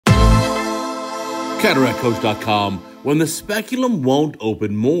CataractCoach.com. When the speculum won't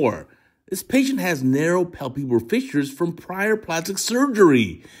open more. This patient has narrow palpebral fissures from prior plastic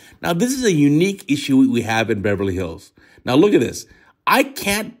surgery. Now, this is a unique issue we have in Beverly Hills. Now, look at this. I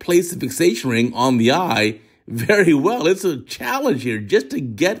can't place the fixation ring on the eye very well. It's a challenge here just to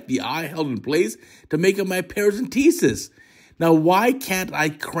get the eye held in place to make up my paracentesis. Now, why can't I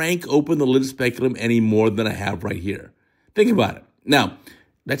crank open the lid speculum any more than I have right here? Think about it. Now,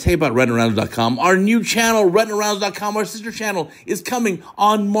 let's tell you about retinarounds.com. Our new channel, retinarounds.com, our sister channel, is coming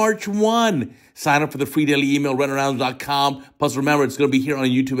on March 1. Sign up for the free daily email, retinarounds.com. Plus, remember, it's going to be here on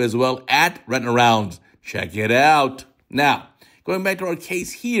YouTube as well at retinarounds. Check it out. Now, going back to our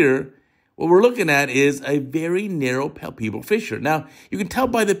case here, what we're looking at is a very narrow palpebral fissure. Now, you can tell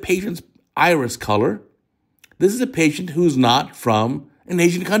by the patient's iris color, this is a patient who's not from an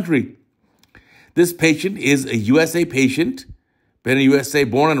Asian country. This patient is a USA patient, been in the USA,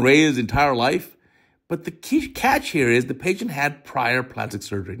 born and raised his entire life. But the key catch here is the patient had prior plastic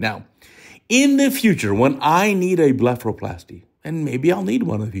surgery. Now, in the future, when I need a blepharoplasty, and maybe I'll need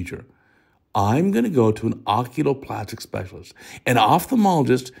one in the future, I'm going to go to an oculo-plastic specialist, an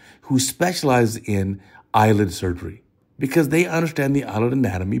ophthalmologist who specializes in eyelid surgery, because they understand the eyelid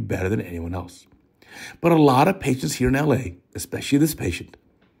anatomy better than anyone else. But a lot of patients here in LA, especially this patient,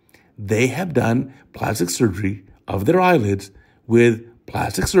 they have done plastic surgery of their eyelids with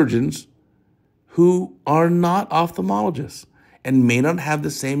plastic surgeons who are not ophthalmologists and may not have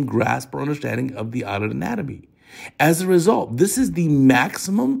the same grasp or understanding of the eyelid anatomy. As a result, this is the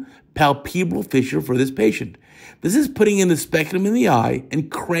maximum palpebral fissure for this patient. This is putting in the speculum in the eye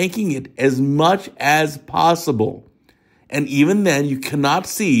and cranking it as much as possible. And even then, you cannot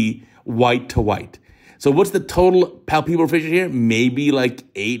see white to white. So what's the total palpebral fissure here? Maybe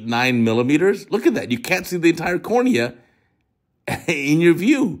like 8-9 millimeters. Look at that. You can't see the entire cornea in your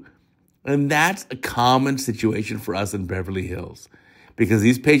view. And that's a common situation for us in Beverly Hills, because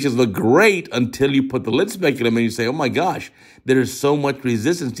these patients look great until you put the lid speculum and you say, oh my gosh, there is so much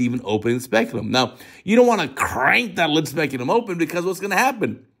resistance to even opening the speculum. Now, you don't want to crank that lid speculum open, because what's going to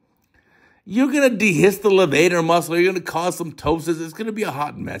happen? You're going to dehisce the levator muscle. You're going to cause some ptosis. It's going to be a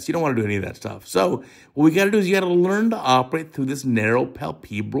hot mess. You don't want to do any of that stuff. So what we got to do is you got to learn to operate through this narrow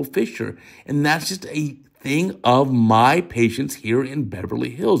palpebral fissure. And that's just a thing of my patients here in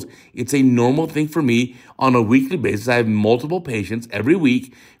Beverly Hills. It's a normal thing for me on a weekly basis. I have multiple patients every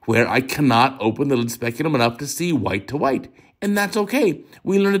week where I cannot open the lid speculum enough to see white to white. And that's okay.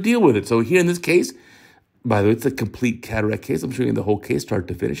 We learn to deal with it. So here in this case, by the way, it's a complete cataract case. I'm showing you the whole case, start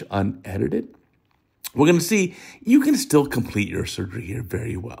to finish, unedited. We're going to see you can still complete your surgery here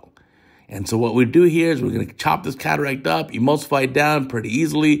very well. And so what we do here is we're going to chop this cataract up, emulsify it down pretty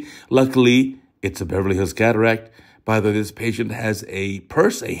easily. Luckily, it's a Beverly Hills cataract. By the way, this patient has a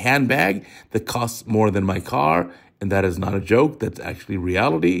purse, a handbag that costs more than my car. And that is not a joke. That's actually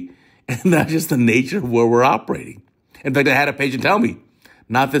reality. And that's just the nature of where we're operating. In fact, I had a patient tell me,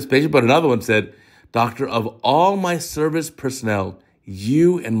 not this patient, but another one said, doctor, of all my service personnel,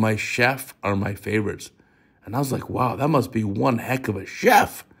 you and my chef are my favorites. And I was like, wow, that must be one heck of a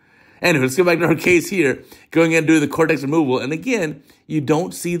chef. Anyway, let's go back to our case here. Going in and doing the cortex removal. And again, you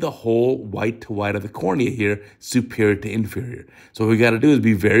don't see the whole white to white of the cornea here, superior to inferior. So what we got to do is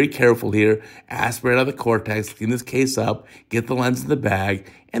be very careful here, aspirate out the cortex, clean this case up, get the lens in the bag,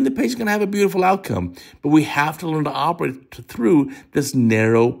 and the patient's going to have a beautiful outcome. But we have to learn to operate through this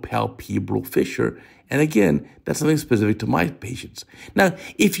narrow palpebral fissure. And again, that's something specific to my patients. Now,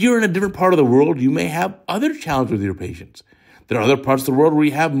 if you're in a different part of the world, you may have other challenges with your patients. There are other parts of the world where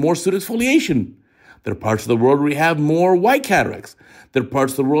you have more pseudoexfoliation. There are parts of the world where you have more white cataracts. There are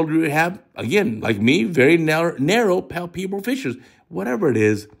parts of the world where you have, again, like me, very narrow palpebral fissures. Whatever it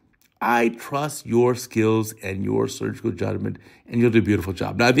is, I trust your skills and your surgical judgment, and you'll do a beautiful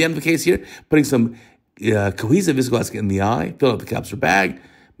job. Now, at the end of the case here, putting some cohesive viscoelastic in the eye, fill out the capsular bag.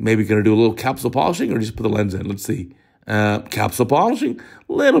 Maybe going to do a little capsule polishing or just put the lens in. Let's see. Capsule polishing,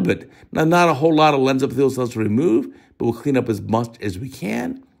 a little bit. Now, not a whole lot of lens epithelial cells to remove, but we'll clean up as much as we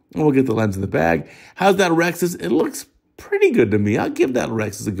can, and we'll get the lens in the bag. How's that rhexis? It looks pretty good to me. I'll give that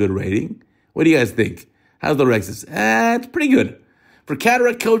rhexis a good rating. What do you guys think? How's the rhexis? It's pretty good. For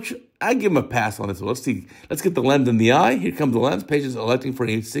Cataract Coach, I give him a pass on this one. Let's see. Let's get the lens in the eye. Here comes the lens. Patient's electing for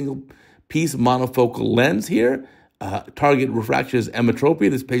a single piece monofocal lens here. Target refraction is emmetropia.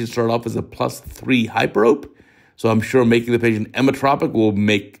 This patient started off as a +3 hyperope. So I'm sure making the patient emmetropic will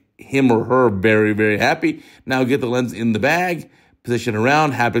make him or her very, very happy. Now get the lens in the bag, position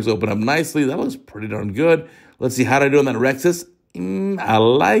around, haptics open up nicely. That looks pretty darn good. Let's see how do I do on that rhexis. I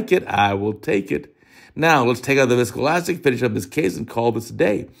like it. I will take it. Now let's take out the viscoelastic, finish up this case, and call this a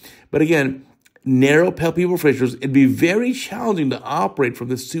day. But again, narrow palpebral fissures, it'd be very challenging to operate from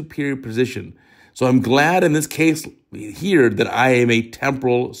the superior position. So I'm glad in this case here that I am a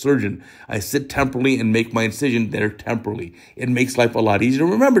temporal surgeon. I sit temporally and make my incision there temporally. It makes life a lot easier.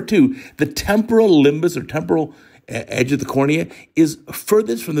 Remember too, the temporal limbus or temporal edge of the cornea is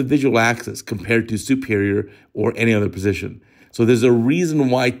furthest from the visual axis compared to superior or any other position. So there's a reason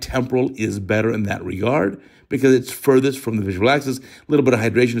why temporal is better in that regard, because it's furthest from the visual axis. A little bit of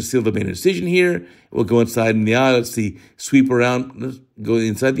hydration to seal the main incision here. We'll go inside in the eye. Let's see, sweep around, let's go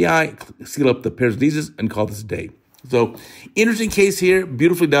inside the eye, seal up the paracentesis, and call this a day. So interesting case here,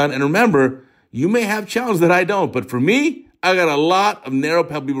 beautifully done. And remember, you may have challenges that I don't, but for me, I got a lot of narrow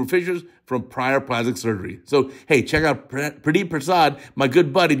palpebral fissures from prior plastic surgery. So, hey, check out Pradeep Prasad, my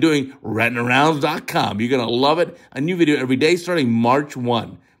good buddy, doing retinarounds.com. You're going to love it. A new video every day starting March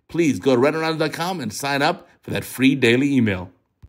 1. Please go to retinarounds.com and sign up for that free daily email.